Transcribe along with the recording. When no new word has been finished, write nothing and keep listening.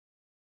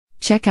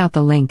Check out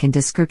the link in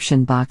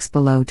description box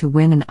below to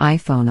win an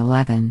iPhone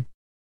 11.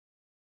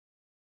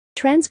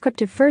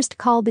 Transcript of first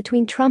call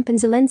between Trump and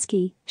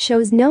Zelensky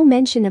shows no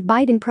mention of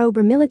Biden probe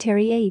or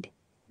military aid.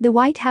 The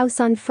White House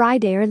on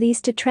Friday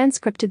released a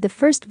transcript of the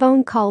first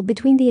phone call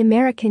between the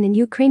American and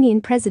Ukrainian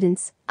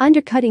presidents,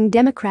 undercutting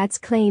Democrats'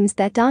 claims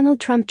that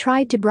Donald Trump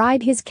tried to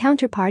bribe his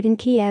counterpart in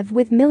Kiev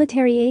with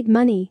military aid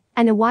money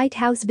and a White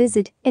House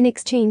visit in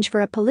exchange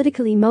for a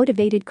politically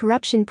motivated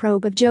corruption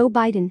probe of Joe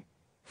Biden.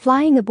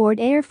 Flying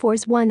aboard Air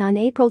Force One on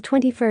April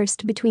 21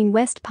 between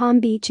West Palm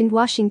Beach and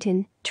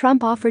Washington,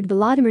 Trump offered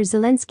Volodymyr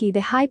Zelensky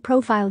the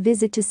high-profile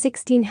visit to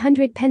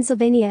 1600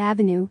 Pennsylvania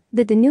Avenue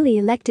that the newly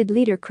elected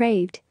leader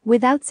craved,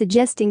 without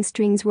suggesting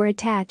strings were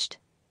attached.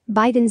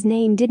 Biden's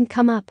name didn't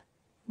come up.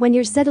 "When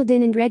you're settled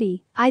in and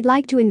ready, I'd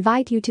like to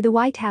invite you to the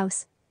White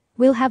House.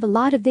 We'll have a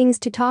lot of things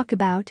to talk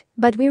about,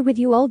 but we're with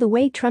you all the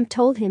way," Trump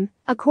told him,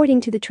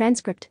 according to the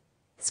transcript.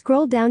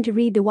 Scroll down to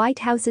read the White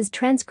House's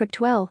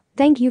transcript. "Well,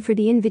 thank you for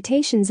the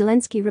invitation,"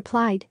 Zelensky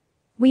replied.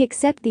 "We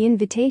accept the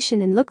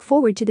invitation and look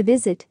forward to the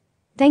visit.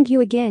 Thank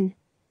you again.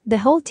 The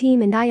whole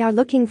team and I are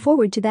looking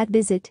forward to that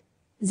visit."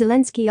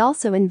 Zelensky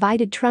also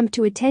invited Trump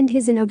to attend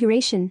his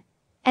inauguration.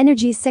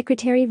 Energy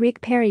Secretary Rick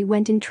Perry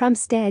went in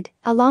Trump's stead,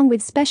 along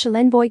with Special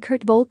Envoy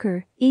Kurt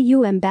Volker,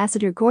 EU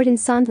Ambassador Gordon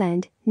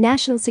Sondland,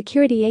 National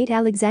Security Aide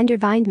Alexander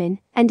Vindman,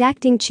 and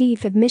Acting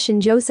Chief of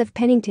Mission Joseph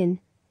Pennington.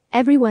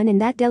 Everyone in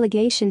that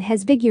delegation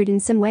has figured in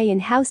some way in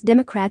House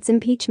Democrats'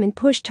 impeachment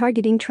push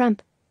targeting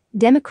Trump.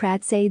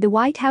 Democrats say the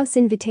White House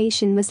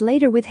invitation was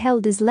later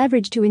withheld as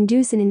leverage to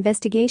induce an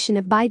investigation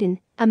of Biden,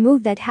 a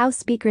move that House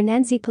Speaker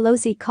Nancy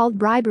Pelosi called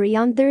bribery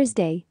on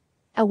Thursday.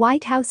 A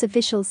White House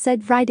official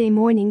said Friday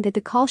morning that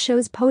the call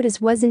shows POTUS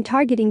wasn't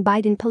targeting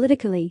Biden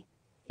politically.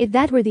 If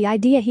that were the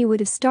idea, he would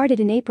have started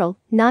in April,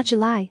 not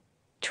July.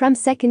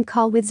 Trump's second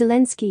call with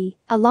Zelensky,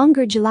 a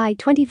longer July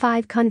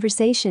 25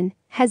 conversation,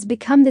 has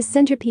become the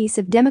centerpiece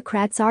of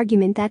Democrats'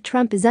 argument that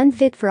Trump is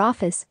unfit for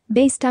office,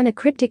 based on a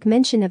cryptic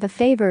mention of a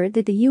favor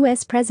that the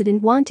U.S.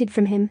 president wanted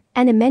from him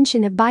and a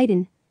mention of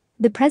Biden.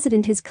 The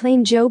president has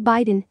claimed Joe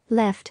Biden,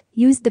 left,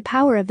 used the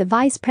power of the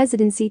vice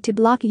presidency to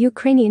block a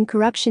Ukrainian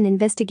corruption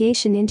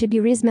investigation into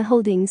Burisma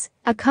Holdings,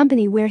 a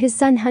company where his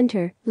son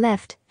Hunter,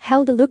 left,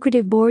 held a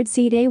lucrative board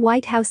seat. A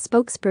White House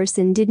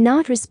spokesperson did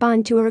not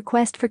respond to a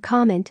request for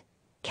comment.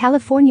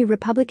 California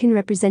Republican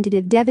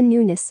Representative Devin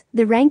Nunes,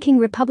 the ranking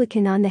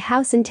Republican on the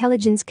House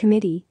Intelligence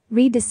Committee,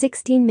 read the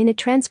 16-minute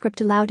transcript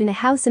aloud in a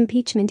House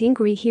impeachment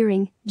inquiry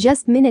hearing,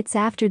 just minutes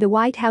after the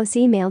White House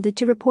emailed it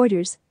to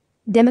reporters.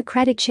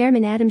 Democratic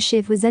Chairman Adam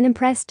Schiff was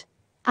unimpressed.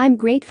 "I'm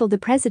grateful the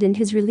president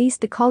has released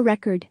the call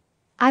record.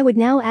 I would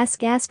now ask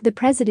the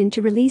president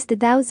to release the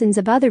thousands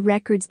of other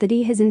records that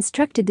he has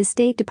instructed the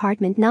State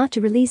Department not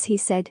to release," he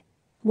said.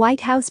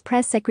 White House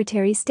Press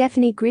Secretary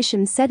Stephanie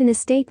Grisham said in a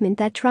statement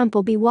that Trump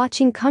will be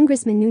watching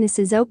Congressman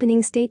Nunes's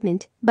opening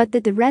statement, but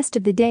that the rest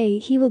of the day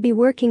he will be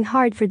working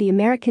hard for the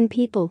American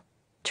people.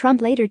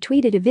 Trump later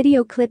tweeted a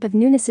video clip of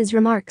Nunes's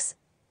remarks.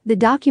 The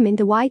document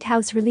the White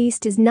House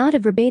released is not a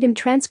verbatim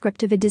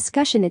transcript of a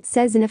discussion, it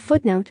says in a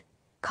footnote.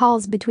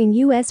 Calls between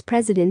U.S.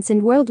 presidents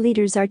and world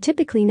leaders are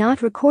typically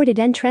not recorded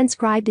and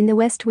transcribed in the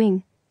West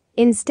Wing.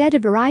 Instead, a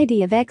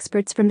variety of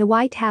experts from the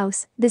White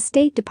House, the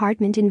State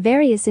Department, and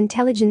various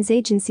intelligence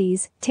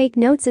agencies take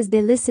notes as they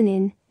listen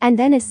in, and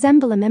then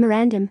assemble a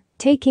memorandum,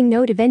 taking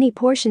note of any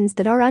portions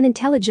that are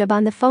unintelligible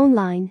on the phone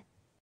line.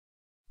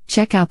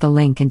 Check out the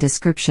link in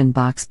description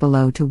box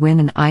below to win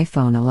an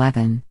iPhone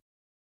 11.